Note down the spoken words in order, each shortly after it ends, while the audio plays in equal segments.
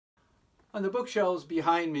On the bookshelves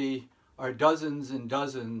behind me are dozens and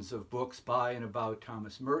dozens of books by and about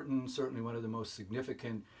Thomas Merton, certainly one of the most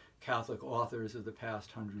significant Catholic authors of the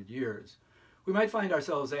past 100 years. We might find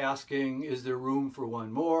ourselves asking, is there room for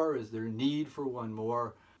one more? Is there need for one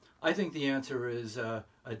more? I think the answer is a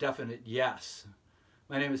definite yes.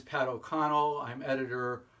 My name is Pat O'Connell. I'm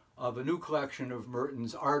editor of a new collection of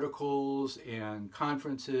Merton's articles and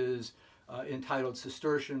conferences entitled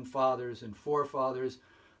Cistercian Fathers and Forefathers,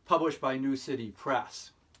 published by New City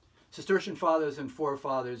Press. Cistercian Fathers and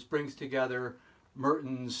Forefathers brings together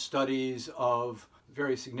Merton's studies of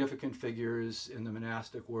very significant figures in the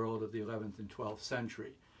monastic world of the 11th and 12th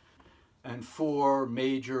century. And four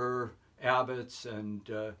major abbots and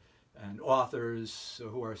authors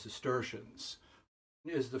who are Cistercians.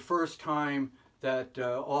 It is the first time that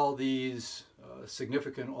all these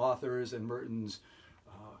significant authors and Merton's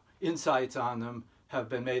insights on them have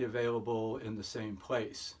been made available in the same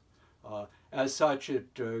place. As such, it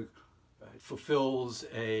fulfills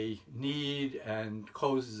a need and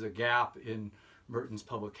closes a gap in Merton's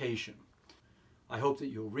publication. I hope that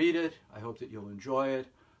you'll read it. I hope that you'll enjoy it.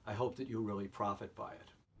 I hope that you'll really profit by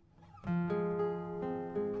it.